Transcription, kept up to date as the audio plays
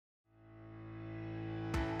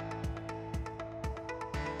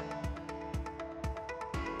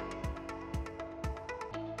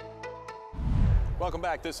Welcome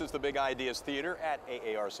back. This is the Big Ideas Theater at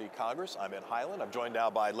AARC Congress. I'm in Highland. I'm joined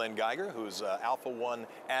now by Len Geiger, who's Alpha-1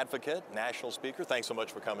 advocate, national speaker. Thanks so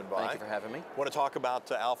much for coming by. Thank you for having me. Want to talk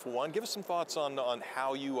about Alpha-1. Give us some thoughts on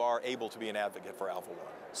how you are able to be an advocate for Alpha-1.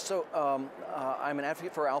 So I'm an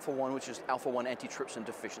advocate for Alpha-1, which is Alpha-1 Antitrypsin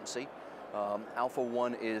Deficiency.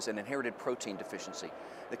 Alpha-1 is an inherited protein deficiency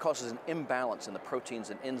that causes an imbalance in the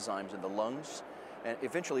proteins and enzymes in the lungs. And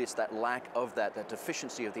eventually it's that lack of that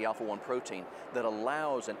deficiency of the alpha-1 protein that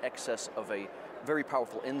allows an excess of a very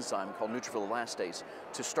powerful enzyme called neutrophil elastase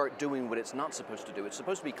to start doing what it's not supposed to do. It's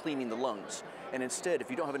supposed to be cleaning the lungs. And instead,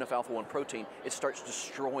 if you don't have enough alpha-1 protein, it starts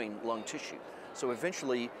destroying lung tissue. So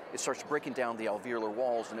eventually it starts breaking down the alveolar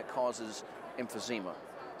walls and it causes emphysema.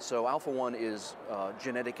 So alpha-1 is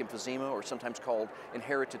genetic emphysema, or sometimes called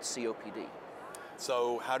inherited COPD.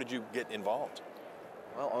 So how did you get involved?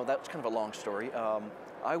 Well, that's kind of a long story. I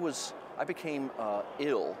became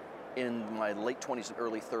ill in my late 20s and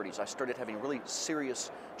early 30s. I started having really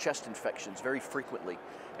serious chest infections very frequently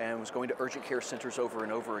and was going to urgent care centers over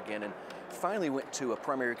and over again, and finally went to a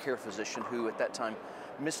primary care physician who at that time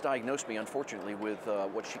misdiagnosed me, unfortunately, with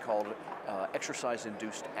what she called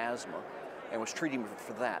exercise-induced asthma, and was treating me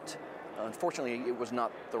for that. Unfortunately, it was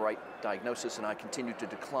not the right diagnosis, and I continued to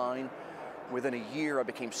decline. Within a year, I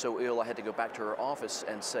became so ill I had to go back to her office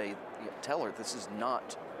and say, tell her this is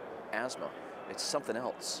not asthma, it's something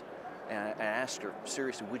else. And I asked her,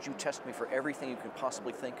 seriously, would you test me for everything you can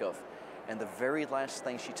possibly think of? And the very last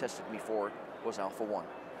thing she tested me for was Alpha-1.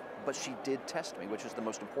 But she did test me, which is the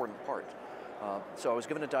most important part. So I was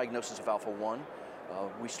given a diagnosis of Alpha-1.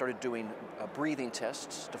 We started doing breathing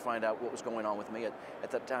tests to find out what was going on with me.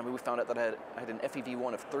 At that time, we found out that I had an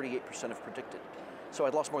FEV1 of 38% of predicted. So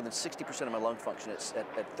I'd lost more than 60% of my lung function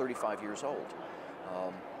at 35 years old.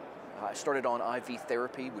 I started on IV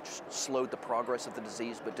therapy, which slowed the progress of the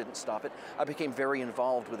disease but didn't stop it. I became very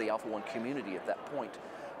involved with the Alpha-1 community at that point.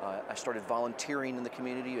 I started volunteering in the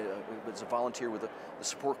community. I was a volunteer with the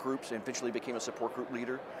support groups and eventually became a support group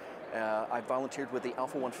leader. I volunteered with the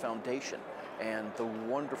Alpha-1 Foundation and the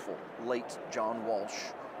wonderful late John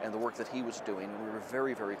Walsh and the work that he was doing. We were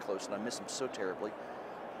very, very close, and I miss him so terribly.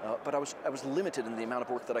 But I was limited in the amount of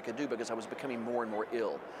work that I could do because I was becoming more and more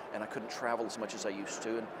ill, and I couldn't travel as much as I used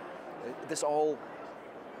to. And this all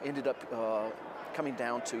ended up coming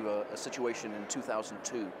down to a situation in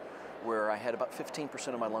 2002 where I had about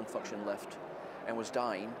 15% of my lung function left and was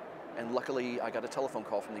dying. And luckily, I got a telephone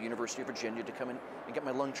call from the University of Virginia to come in and get my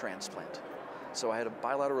lung transplant. So I had a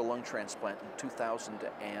bilateral lung transplant in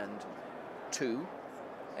 2002,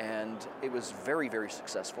 and it was very, very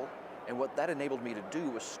successful. And what that enabled me to do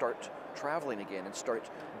was start traveling again and start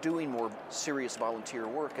doing more serious volunteer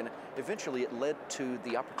work. And eventually it led to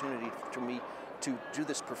the opportunity for me to do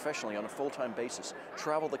this professionally on a full-time basis,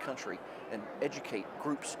 travel the country and educate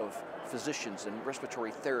groups of physicians and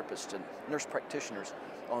respiratory therapists and nurse practitioners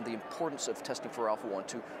on the importance of testing for Alpha-1,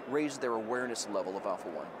 to raise their awareness level of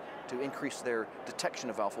Alpha-1, to increase their detection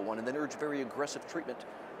of Alpha-1, and then urge very aggressive treatment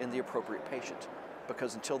in the appropriate patient.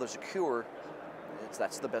 Because until there's a cure,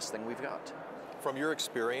 that's the best thing we've got. From your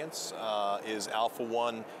experience, is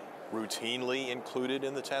Alpha-1 routinely included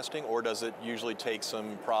in the testing, or does it usually take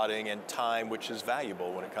some prodding and time, which is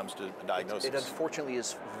valuable when it comes to diagnosis? It unfortunately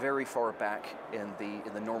is very far back in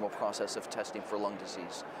the normal process of testing for lung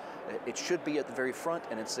disease. It should be at the very front,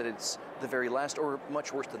 and instead it's the very last, or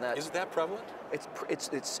much worse than that. Is it that prevalent?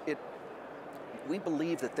 We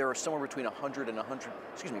believe that there are somewhere between 100 and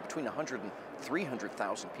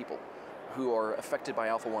 300,000 people who are affected by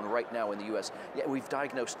Alpha-1 right now in the US. Yet we've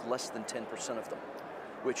diagnosed less than 10% of them,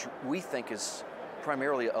 which we think is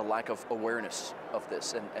primarily a lack of awareness of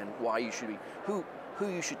this and why you should be, who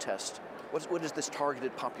you should test. What is this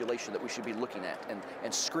targeted population that we should be looking at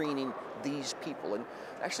and screening these people? And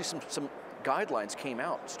actually some guidelines came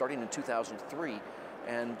out starting in 2003,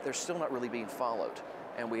 and they're still not really being followed.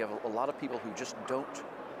 And we have a lot of people who just don't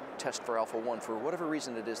test for Alpha-1 for whatever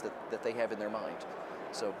reason it is that they have in their mind.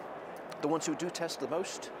 So the ones who do test the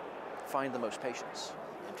most find the most patients.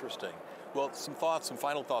 Interesting. Well, some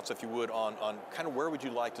final thoughts, if you would, on kind of where would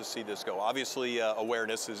you like to see this go? Obviously,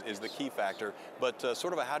 awareness is the key factor, but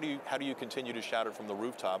sort of how do you continue to shout it from the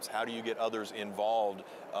rooftops? How do you get others involved,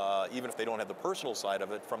 even if they don't have the personal side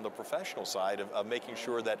of it, from the professional side of making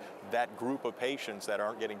sure that that group of patients that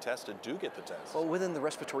aren't getting tested do get the test? Well, within the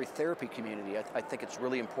respiratory therapy community, I think it's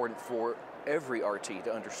really important for every RT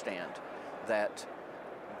to understand that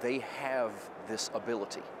they have this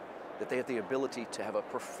ability. that they have the ability to have a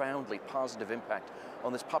profoundly positive impact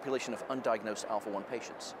on this population of undiagnosed Alpha-1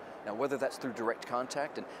 patients. Now, whether that's through direct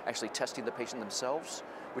contact and actually testing the patient themselves,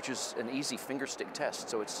 which is an easy finger stick test,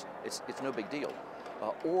 so it's no big deal,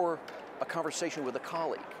 or a conversation with a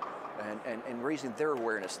colleague and raising their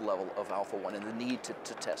awareness level of Alpha-1 and the need to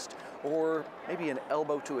test, or maybe an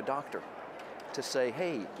elbow to a doctor to say,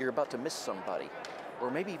 hey, you're about to miss somebody, or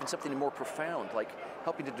maybe even something more profound, like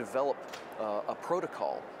helping to develop a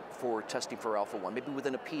protocol for testing for Alpha-1, maybe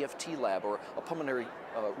within a PFT lab or a pulmonary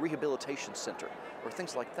rehabilitation center, or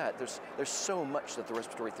things like that. There's so much that the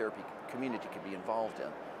respiratory therapy community can be involved in.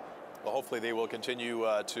 Well, hopefully they will continue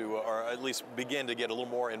to, or at least begin to get a little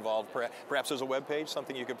more involved. Perhaps there's a web page,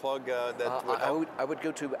 something you could plug that would help? I would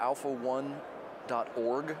go to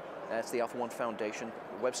alpha1.org. That's the Alpha-1 Foundation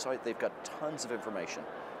website. They've got tons of information,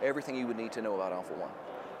 everything you would need to know about Alpha-1.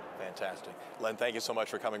 Fantastic. Len, thank you so much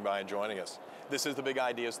for coming by and joining us. This is the Big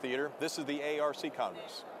Ideas Theater. This is the ARC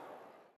Congress.